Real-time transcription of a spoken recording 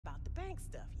bank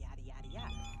stuff, yada yada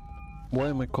yada. Why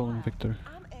am I calling Victor?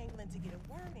 I'm angling to get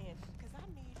a word in because I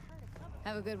need her to cover.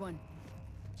 Have a good one.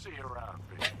 See you around,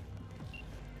 bitch.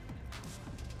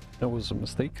 That was a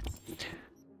mistake.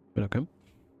 But okay.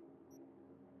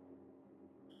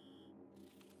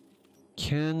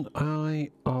 Can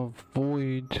I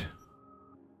avoid...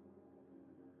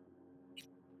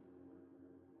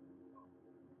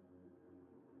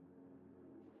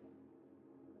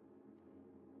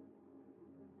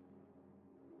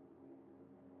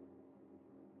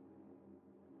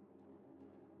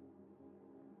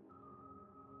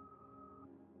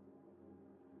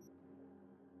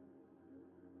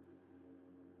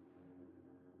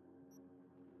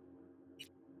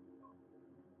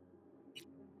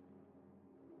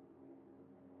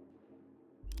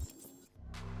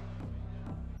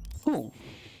 Oh.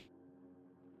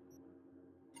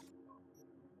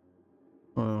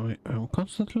 I'm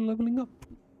constantly leveling up.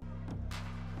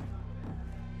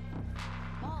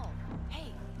 Oh,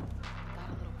 hey, got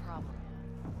a little problem.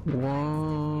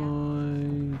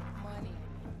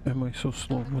 Why am I so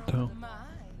slow? What the hell?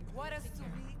 What a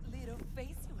sweet little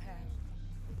face you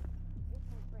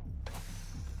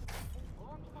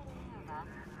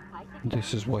have.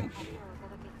 This is why.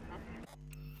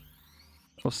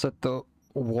 I'll set the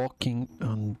walking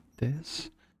on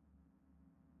this.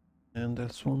 And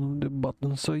that's one of the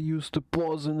buttons I use to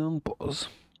pause and unpause.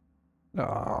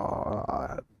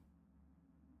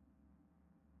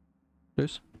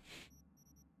 This.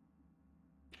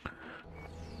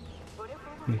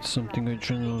 It's something I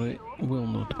generally will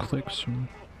not click, so...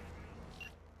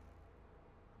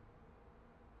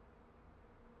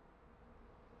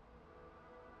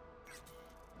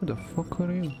 Who the fuck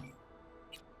are you?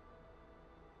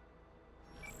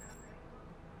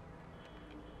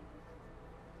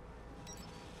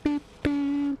 Beep,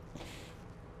 beep.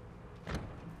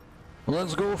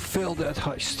 Let's go fill that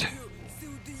heist.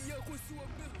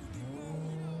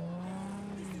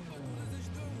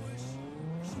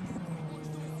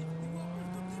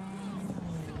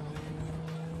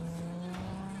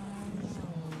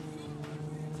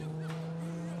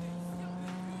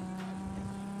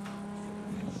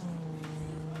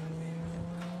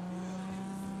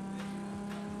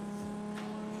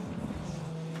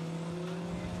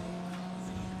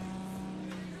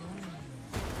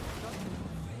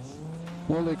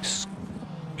 Well,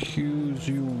 excuse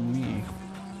you me.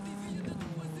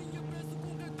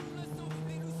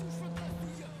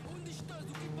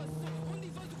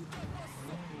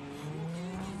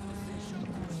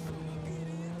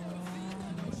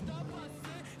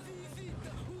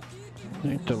 I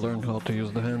need to learn how to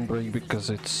use the handbrake because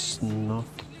it's not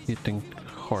hitting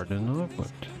hard enough,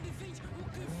 but...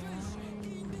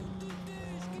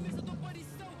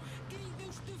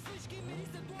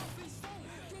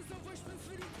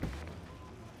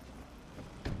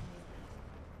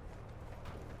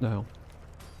 The hell?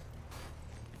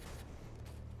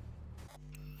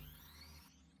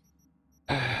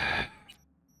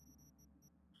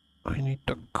 I need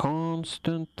to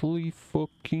constantly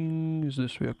fucking use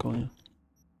this vehicle. Yeah.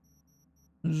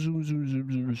 Zoom zoom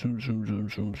zoom zoom zoom zoom zoom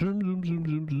zoom zoom zoom zoom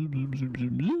zoom zoom zoom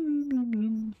zoom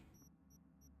zoom.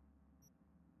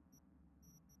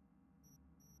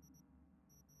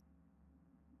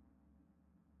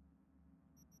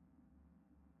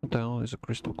 What the hell is a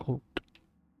crystal cloak?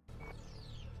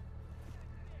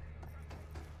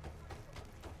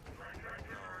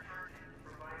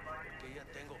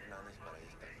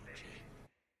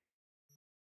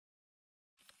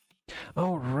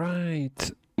 All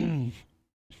right.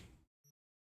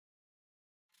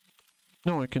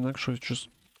 No, I can actually just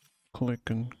click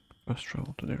and fast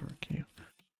travel to there. Okay.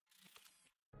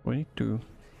 We need to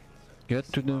get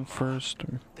to them first,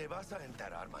 or... Te vas a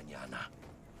enterar mañana.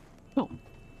 No.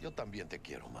 Yo también te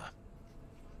quiero, ma.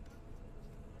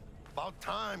 About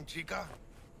time, chica.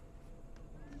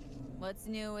 What's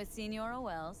new with Senora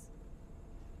Wells?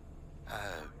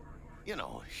 You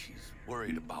know, she's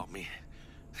worried about me.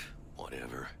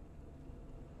 Whatever.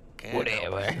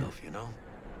 Whatever. Help herself, you know?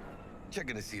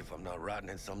 Checking to see if I'm not rotting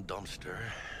in some dumpster,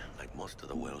 like most of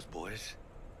the Wells boys.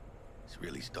 It's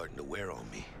really starting to wear on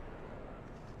me.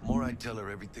 The more I tell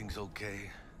her everything's okay,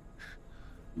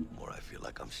 the more I feel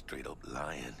like I'm straight up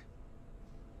lying.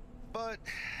 But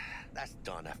that's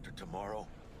done after tomorrow.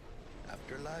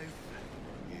 Afterlife,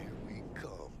 here we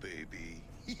come, baby.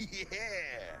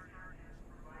 Yeah!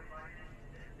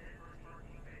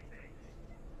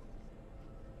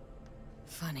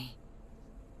 Funny.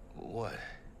 What?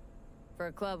 For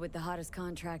a club with the hottest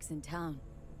contracts in town,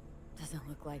 doesn't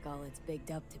look like all it's bigged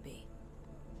up to be.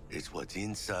 It's what's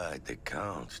inside that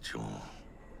counts, June.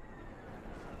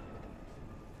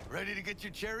 Ready to get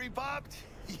your cherry popped?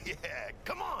 Yeah,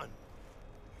 come on.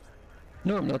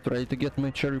 No, I'm not ready to get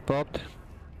my cherry popped.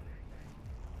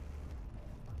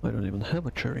 I don't even have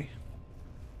a cherry.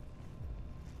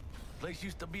 Place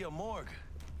used to be a morgue.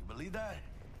 You believe that?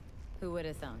 Who would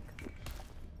have thunk?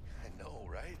 I know,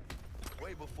 right?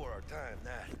 Way before our time,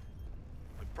 that.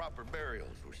 When proper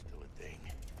burials were still a thing.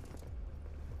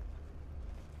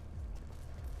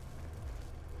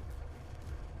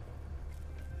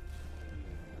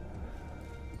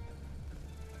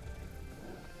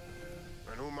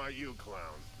 And who might you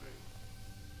clowns be?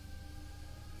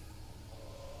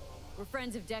 We're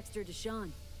friends of Dexter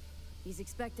Deshawn. He's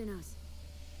expecting us.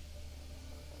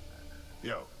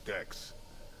 Yo, Dex.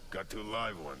 Got 2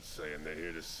 live ones saying they're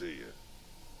here to see you.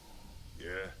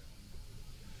 Yeah?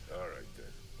 Alright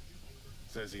then.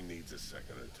 Says he needs a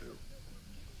second or 2.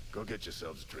 Go get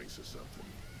yourselves drinks or something.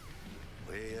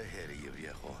 Way ahead of you,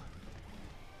 viejo.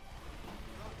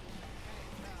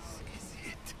 This is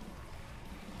it.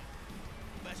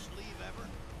 Best leave ever.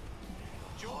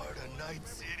 Heart of Night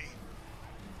City.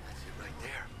 That's it right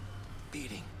there.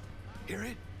 Beating. Hear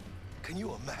it? Can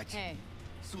you imagine? Hey.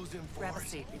 Susan Grab a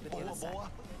Forrest, seat, we've been Boa given a sec.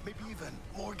 Boa, maybe even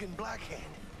Morgan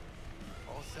Blackhand.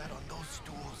 All sat on those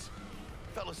stools.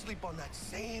 Fell asleep on that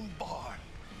same bar.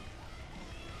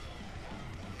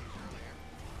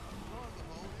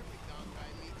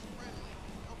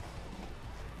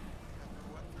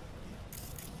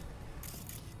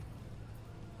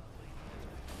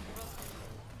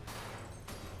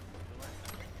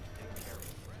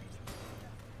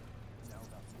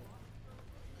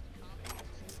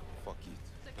 Fuck you.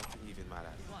 Nothing even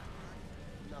matters.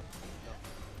 Nothing.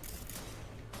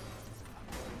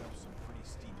 Going up some pretty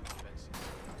steep expenses.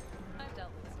 I've dealt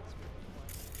with this before.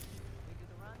 We do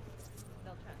the run,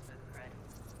 they'll transfer the credit.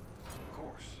 Of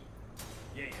course.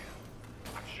 Yeah.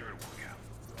 I'm sure it'll work out.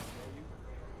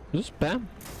 Is this spam?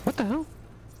 What the hell?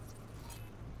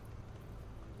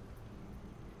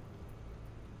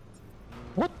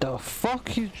 What the fuck?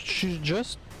 She's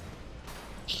just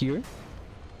here?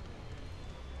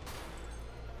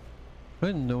 I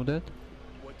didn't know that.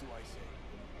 What do I say?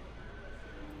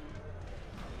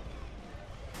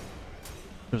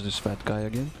 There's this fat guy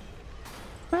again.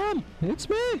 It's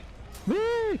me!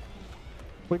 Me!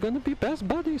 We're gonna be best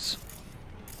buddies.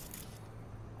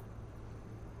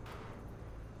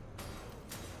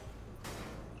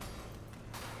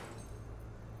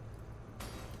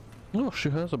 Oh, she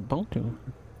has a bounty.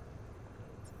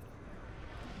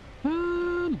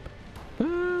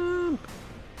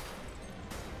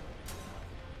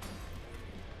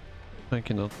 I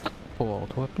cannot pull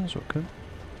out weapons, okay.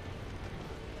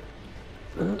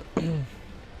 Your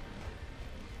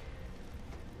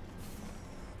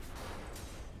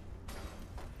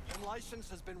license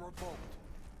has been revoked.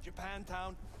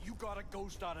 Japantown, you got a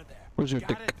ghost out of there. Where's your Got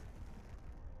dick? it?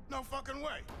 No fucking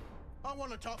way! I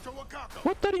want to talk to Wakako!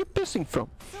 What are you pissing from?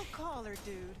 So call her,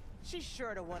 dude. She's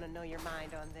sure to want to know your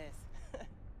mind on this.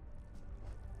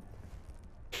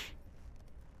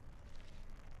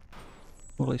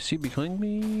 Will I see behind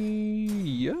me?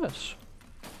 Yes.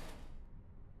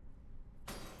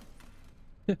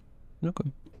 Yeah,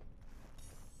 okay.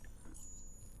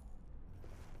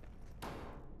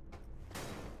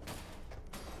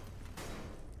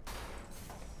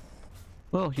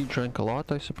 Well, he drank a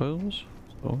lot, I suppose.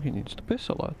 So he needs to piss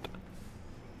a lot.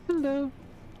 Hello.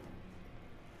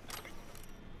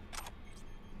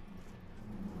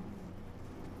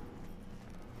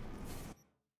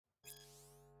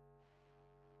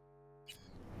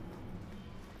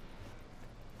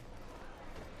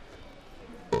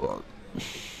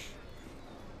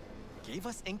 Gave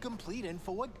us incomplete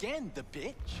info again, the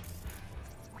bitch.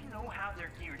 We know how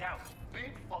they're geared out.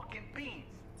 Big fucking beans.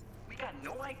 We got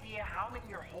no idea how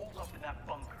many are holed up in that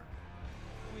bunker.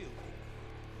 We'll wait.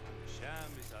 Sham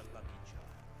is our lucky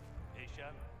charm. Hey,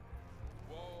 Sham?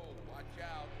 Whoa, watch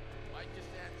out. Might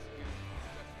just answer you.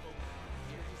 Just go.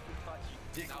 Here, just a touch.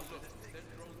 Now look, this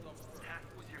throws up first. That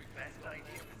was your best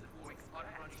idea for the boy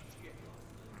Unrunning shit.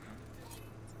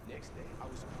 Next day, I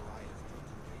was quiet.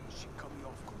 She cut me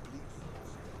off completely.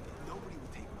 Nobody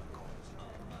would take my calls. I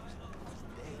was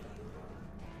dead.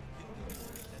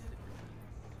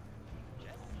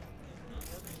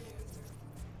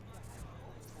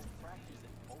 Fractures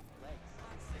in both legs.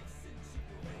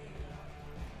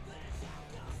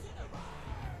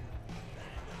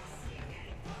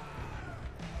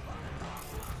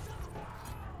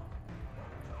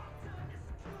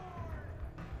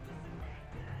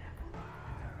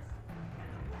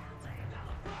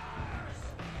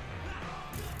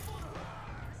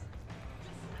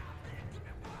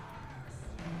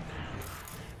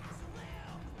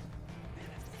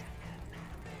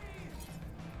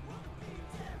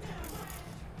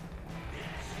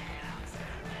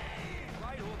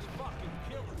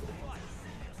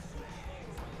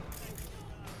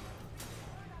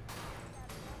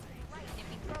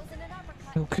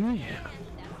 Okay.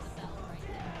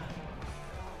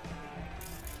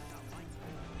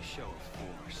 Show of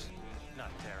force, not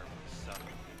terribly subtle.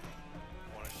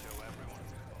 Want to show everyone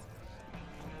the colors.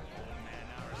 Old man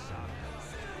Arasaka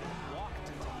walked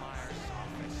into Myers'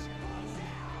 office,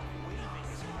 waving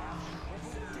his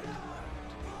half-shriveled dick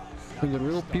around. Are the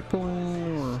real people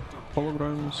in or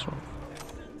holograms? Or?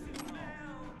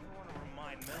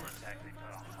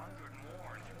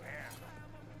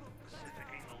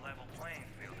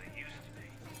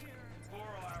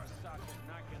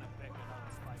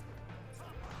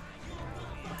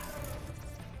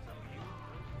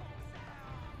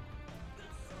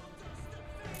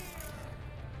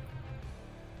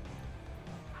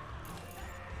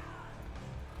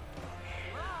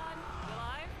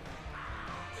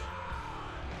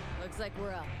 Looks like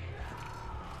we're up.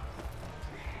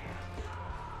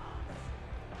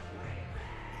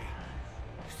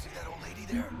 You see that old lady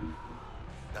there?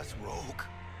 That's Rogue.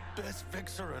 Best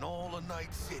fixer in all of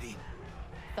Night City.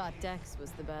 Thought Dex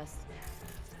was the best.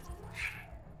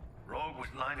 Rogue was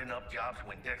lining up jobs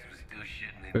when Dex was still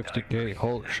shitting in 50k,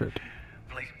 holy shit.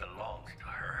 Place belongs to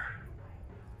her.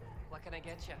 What can I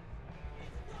get you?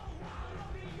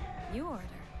 You order.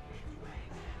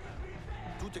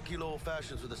 2 tequila old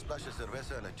fashions with a splash of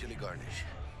cerveza and a chili garnish.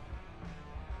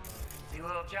 See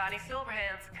little Johnny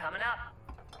Silverhands coming up.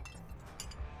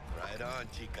 Right on,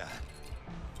 chica.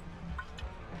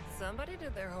 Somebody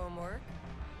did their homework.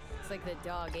 Looks like the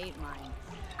dog ate mine.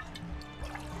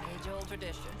 Age-old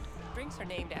tradition. Drinks are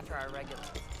named after our regulars.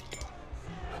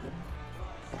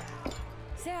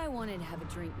 Say I wanted to have a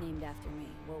drink named after me.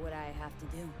 What would I have to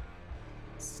do?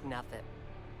 Snuff it.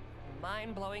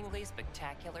 Mind-blowingly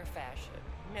spectacular fashion.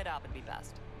 Mid-op would be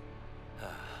best.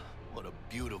 What a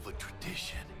beautiful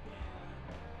tradition.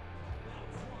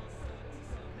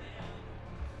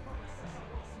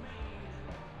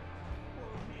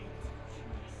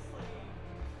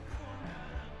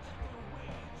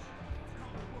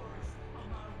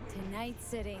 To Night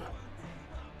City.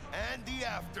 And the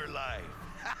afterlife.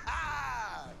 Ha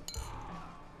ha!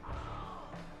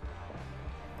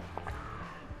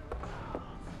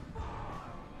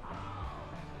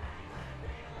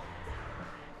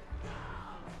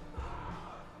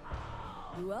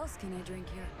 Who else can I drink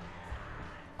here?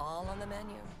 All on the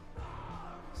menu.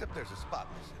 Except there's a spot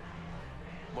missing.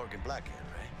 Morgan Blackhand,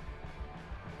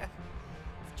 right?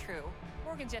 It's true.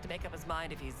 Morgan's yet to make up his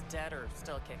mind if he's dead or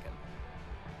still kicking.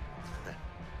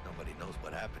 Nobody knows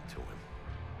what happened to him.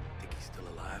 Think he's still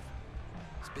alive?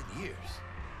 It's been years.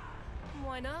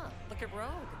 Why not? Look at Rogue.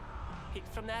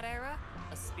 People from that era,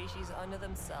 a species unto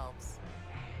themselves.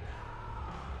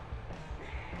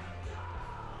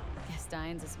 Guess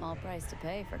dying's a small price to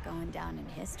pay for going down in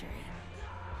history.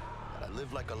 Gotta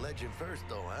live like a legend first,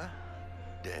 though, huh?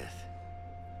 Death.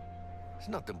 It's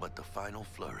nothing but the final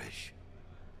flourish.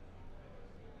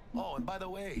 Oh, and by the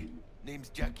way, name's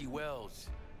Jackie Wells.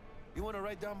 You want to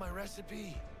write down my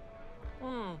recipe?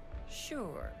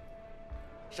 Sure.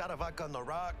 Shot of vodka on the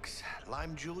rocks,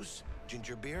 lime juice,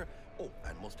 ginger beer. Oh,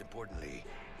 and most importantly,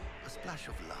 a splash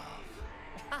of love.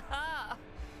 Haha!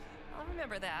 I'll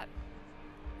remember that.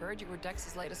 Heard you were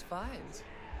Dex's latest finds.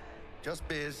 Just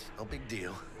biz, no big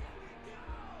deal.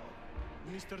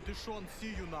 Mr. Dishon,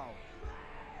 see you now.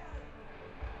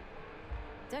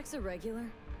 Dex a regular?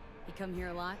 He come here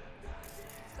a lot?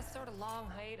 It's a sort of long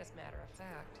hiatus, matter of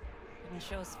fact. Didn't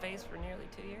show his face for nearly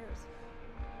 2 years.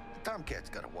 The Tomcat's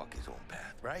gotta walk his own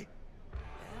path, right?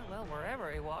 Yeah, well,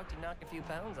 wherever he walked, he knocked a few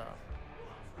pounds off.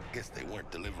 Guess they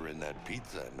weren't delivering that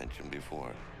pizza I mentioned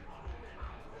before.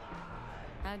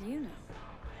 How do you know?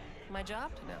 My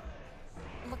job to know.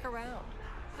 Look around.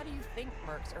 How do you think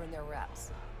mercs earn their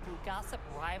reps? Through gossip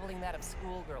rivaling that of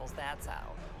schoolgirls, that's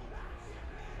how.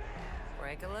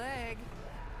 Break a leg.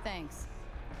 Thanks.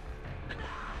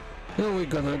 Well, we're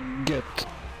gonna get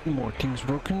more things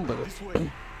broken, but... This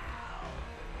way.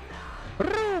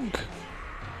 Rogue!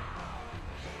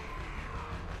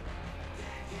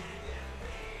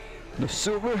 The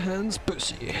Silverhand's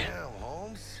pussy. Damn,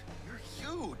 Holmes. You're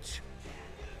huge.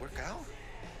 Work out?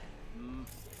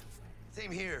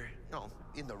 Same here. No,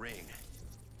 in the ring.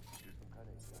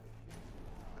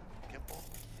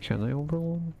 Can I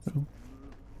overload? No.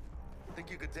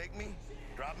 Think you could take me?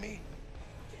 Drop me?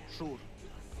 Sure.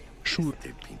 Sure.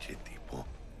 Este pinche tipo.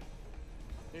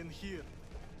 In here.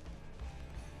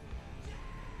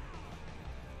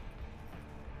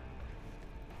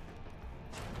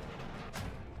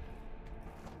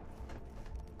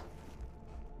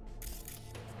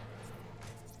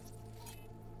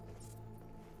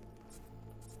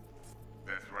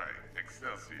 That's right,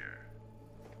 Excelsior.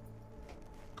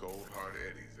 Cold hard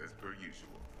eddies, as per usual.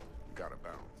 gotta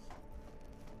bounce.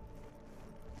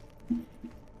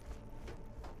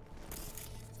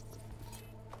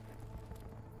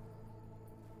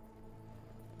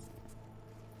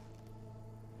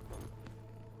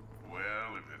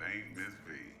 Well, if it ain't Miss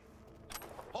V.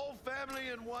 Whole family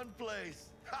in one place.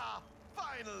 Ha!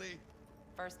 Finally!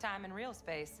 First time in real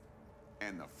space.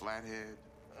 And the flathead?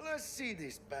 Let's see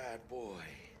this bad boy.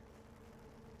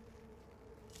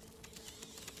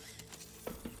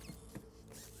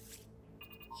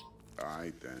 All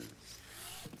right, then.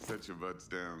 Set your butts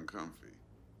down comfy.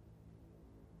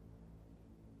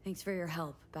 Thanks for your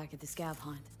help back at the scab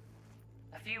hunt.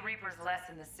 A few Reapers less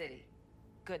in the city.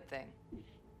 Good thing.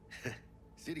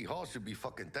 City Hall should be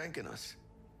fucking thanking us.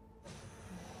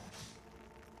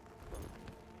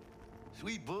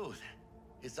 Sweet booth.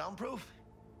 It's soundproof?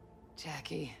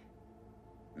 Jackie.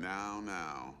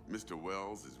 Now, Mr.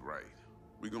 Wells is right.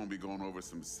 We're gonna be going over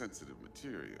some sensitive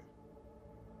material.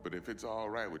 But if it's all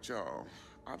right with y'all,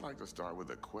 I'd like to start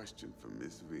with a question for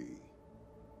Miss V.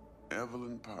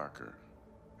 Evelyn Parker,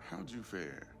 how'd you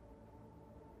fare?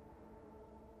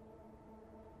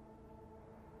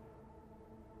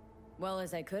 Well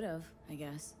as I could have, I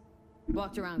guess.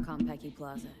 Walked around Konpeki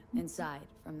Plaza, inside,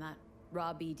 from that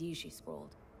raw BD she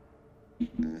scrolled.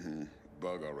 Mm-hmm.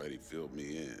 Bug already filled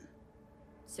me in.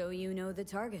 So you know the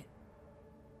target.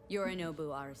 Yorinobu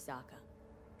Arasaka,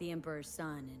 the Emperor's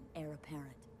son and heir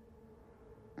apparent.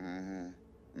 Mm-hmm.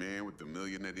 Man with the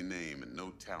millionaire name and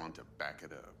no talent to back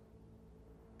it up.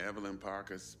 Evelyn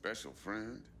Parker's special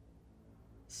friend?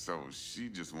 So she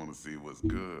just want to see what's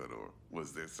good, or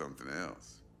was there something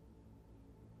else?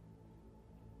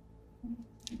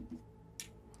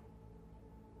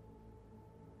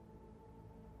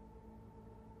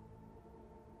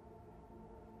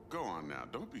 Go on now,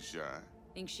 don't be shy.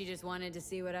 Think she just wanted to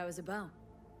see what I was about.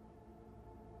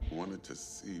 Wanted to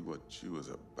see what you was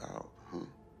about, huh?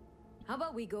 How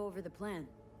about we go over the plan?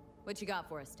 What you got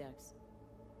for us, Dex?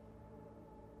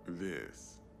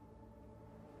 This.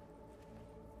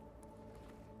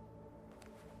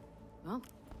 Well,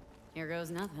 here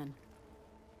goes nothing.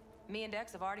 Me and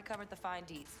Dex have already covered the fine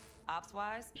deeds.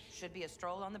 Ops-wise, should be a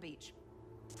stroll on the beach.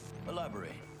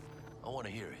 Elaborate. I want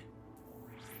to hear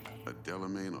it. A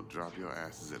Delamain will drop your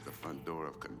asses at the front door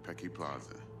of Konpeki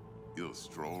Plaza. You'll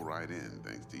stroll right in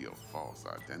thanks to your false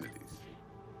identities.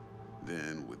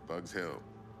 Then, with Bug's help,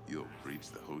 you'll breach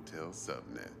the hotel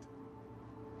subnet.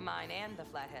 Mine and the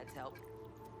Flathead's help.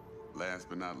 Last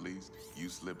but not least, you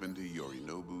slip into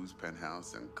Yorinobu's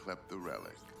penthouse and clep the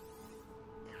relic.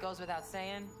 Goes without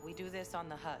saying, we do this on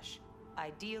the hush.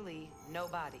 Ideally, no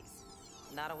bodies.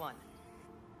 Not a one.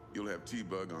 You'll have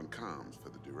T-Bug on comms for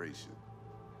the duration.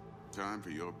 Time for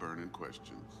your burning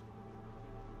questions.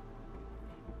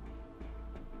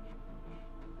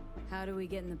 How do we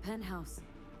get in the penthouse?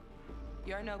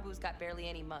 Yorinobu's got barely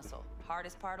any muscle.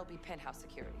 Hardest part will be penthouse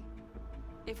security.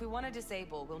 If we want to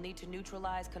disable, we'll need to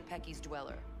neutralize Konpeki's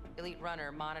dweller. Elite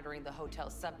runner monitoring the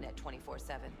hotel's subnet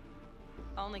 24/7.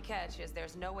 Only catch is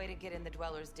there's no way to get in the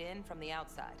dweller's den from the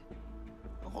outside.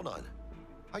 Hold on.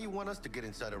 How you want us to get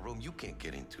inside a room you can't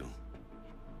get into?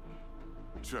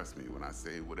 Trust me when I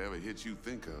say whatever hit you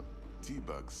think of,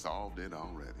 T-Bug solved it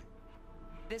already.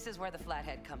 This is where the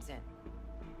Flathead comes in.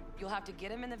 You'll have to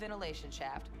get him in the ventilation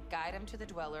shaft, guide him to the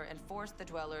dweller, and force the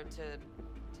dweller to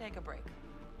take a break.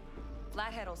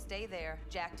 Flathead will stay there,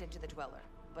 jacked into the dweller.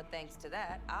 But thanks to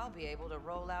that, I'll be able to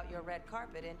roll out your red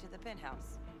carpet into the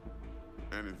penthouse.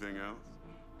 Anything else?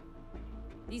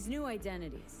 These new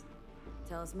identities.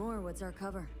 Tell us more, what's our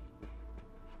cover?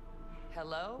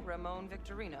 Hello, Ramon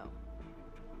Victorino.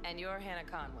 And you're Hannah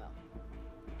Conwell.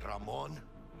 Ramon?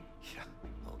 Yeah,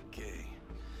 okay.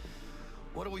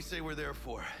 What do we say we're there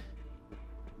for?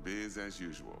 Biz as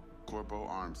usual. Corpo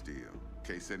arms deal. In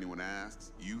case anyone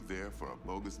asks, you there for a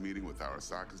bogus meeting with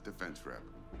Arasaka's defense rep,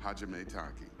 Hajime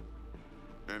Taki.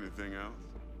 Anything else?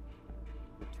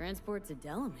 Transport to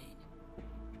Delamain.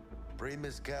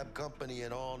 Primus Cab Company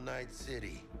in All Night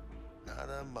City.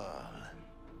 Nada mal.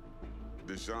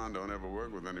 Deshaun don't ever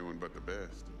work with anyone but the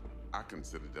best. I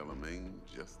consider Delamain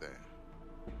just that.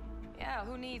 Yeah,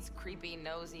 who needs creepy,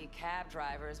 nosy cab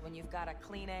drivers when you've got a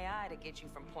clean AI to get you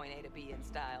from point A to B in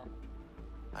style?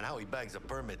 And how he bags a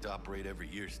permit to operate every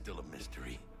year is still a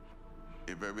mystery.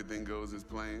 If everything goes as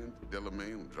planned,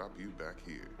 Delamain will drop you back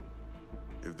here.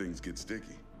 If things get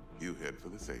sticky, you head for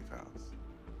the safe house.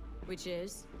 Which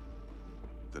is?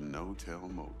 The No-Tell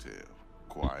Motel.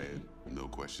 Quiet, no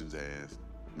questions asked.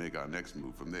 Make our next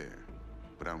move from there.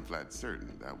 But I'm flat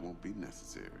certain that won't be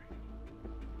necessary.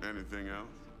 Anything else?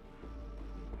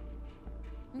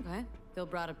 Okay. Feel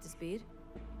brought up to speed?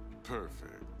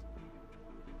 Perfect.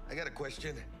 I got a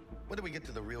question. When do we get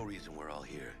to the real reason we're all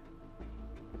here?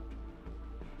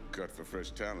 Cut for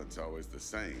fresh talent's always the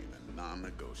same and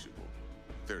non-negotiable.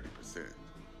 30%.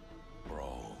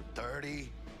 Bro,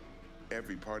 30?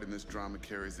 Every part in this drama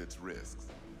carries its risks.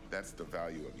 That's the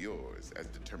value of yours, as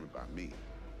determined by me.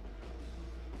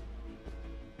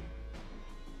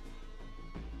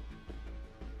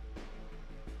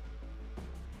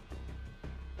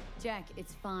 Jack,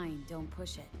 it's fine. Don't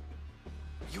push it.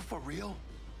 You for real?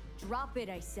 Drop it,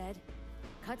 I said.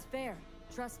 Cut's fair.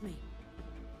 Trust me.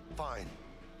 Fine.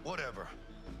 Whatever.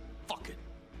 Fuck it.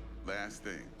 Last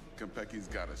thing, Konpeki's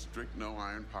got a strict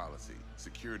no-iron policy.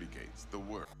 Security gates, the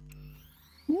work.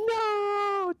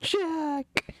 No,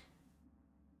 Jack!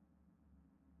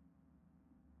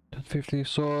 50,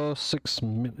 so 6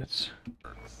 minutes.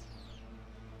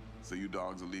 So you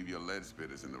dogs will leave your lead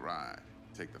spitters in the ride.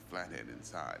 Take the flathead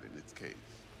inside in its case.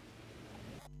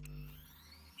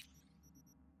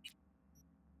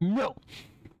 No!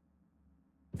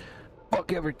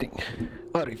 Fuck everything.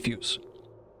 I refuse.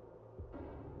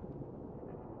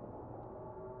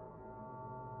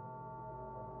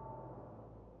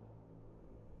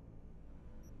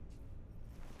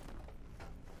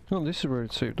 Oh, this is where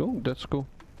it's saved. Oh, that's cool.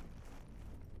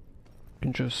 You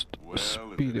can just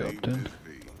speed it up then.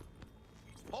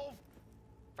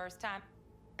 First time.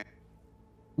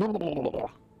 Nope.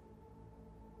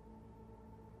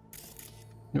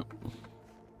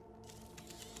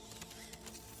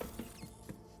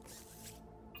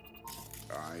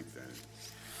 Alright then.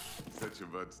 Set your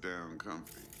butts down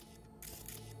comfy.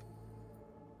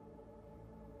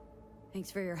 Thanks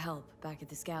for your help back at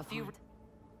the scaffold.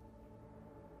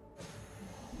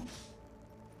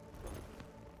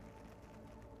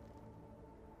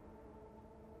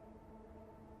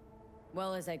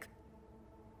 Well as I could.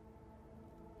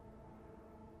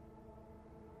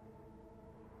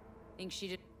 Think she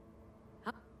did.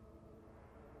 Huh?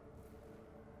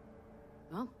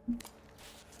 Well.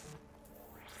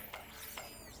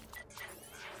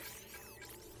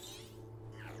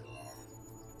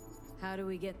 How do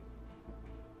we get?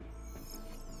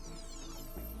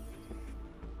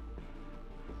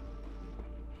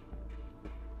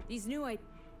 These new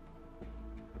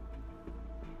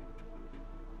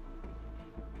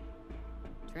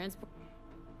transport.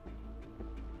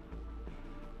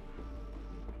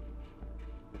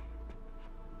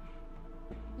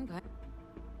 Okay.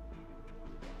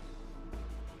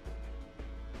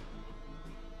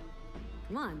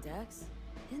 Come on, Dex.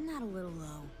 Isn't that a little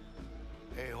low?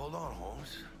 Hey, hold on,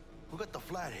 Holmes. Who got the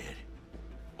flathead?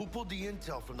 Who pulled the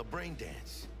intel from the brain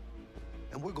dance?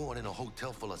 And we're going in a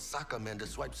hotel full of soccer men to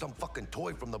swipe some fucking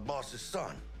toy from the boss's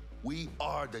son. We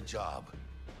are the job.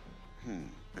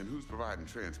 And who's providing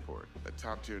transport? A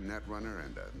top-tier netrunner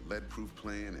and a lead-proof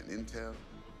plan and intel?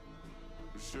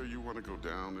 You sure you want to go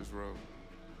down this road?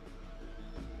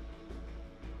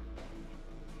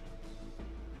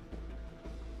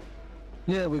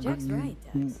 Yeah, we're Jack's right,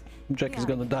 Dex. Jack is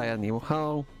gonna die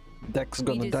anyhow. Dex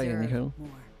gonna die anyhow. More.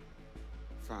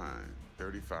 Fine,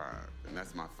 35, and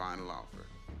that's my final offer.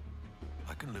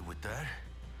 I can live with that.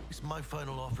 It's my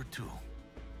final offer, too.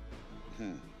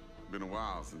 Been a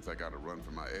while since I got a run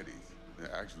for my eddies.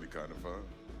 They're actually kind of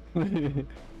fun.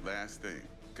 Last thing,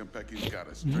 Konpeki's got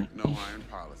a strict no-iron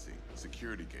policy.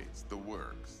 Security gates, the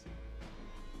works.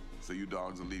 So you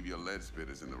dogs will leave your lead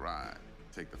spitters in the ride.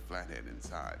 Take the flathead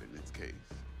inside in its case.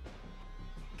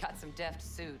 Got some deft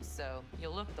suits, so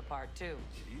you'll look the part too.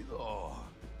 Oh.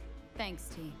 Thanks,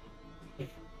 T.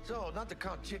 So, not to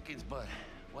count chickens, but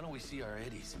why don't we see our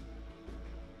eddies?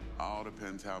 All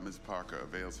depends how Miss Parker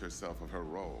avails herself of her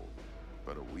role.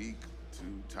 But a week,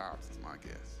 2 tops is my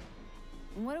guess.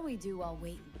 And what do we do while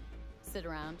waiting? Sit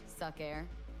around, suck air?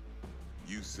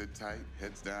 You sit tight,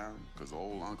 heads down, because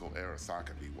old Uncle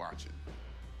Arasaka be watching.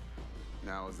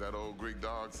 Now, as that old Greek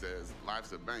dog says,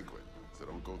 life's a banquet, so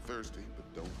don't go thirsty,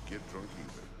 but don't get drunk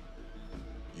either.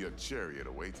 Your chariot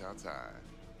awaits outside.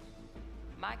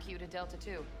 My cue to Delta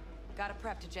 2. Gotta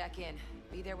prep to jack in.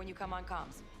 Be there when you come on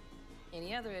comms.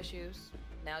 Any other issues,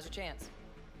 now's your chance.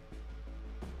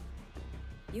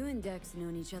 You and Dex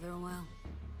known each other a while.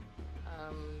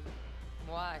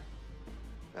 Why?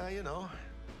 You know,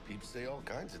 peeps say all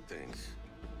kinds of things.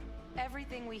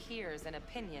 Everything we hear is an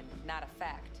opinion, not a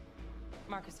fact.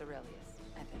 Marcus Aurelius,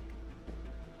 I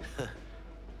think.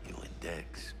 You and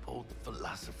Dex, both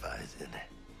philosophizing.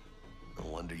 No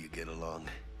wonder you get along.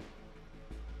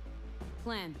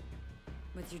 Plan.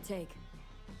 What's your take?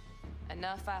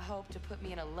 Enough, I hope, to put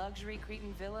me in a luxury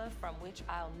Cretan villa from which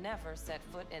I'll never set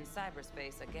foot in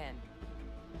cyberspace again.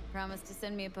 Promise to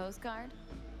send me a postcard?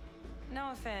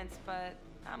 No offense, but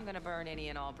I'm gonna burn any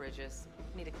and all bridges.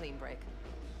 Need a clean break.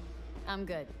 I'm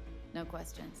good. No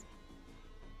questions.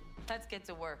 Let's get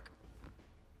to work.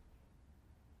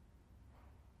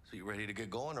 So you ready to get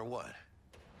going or what?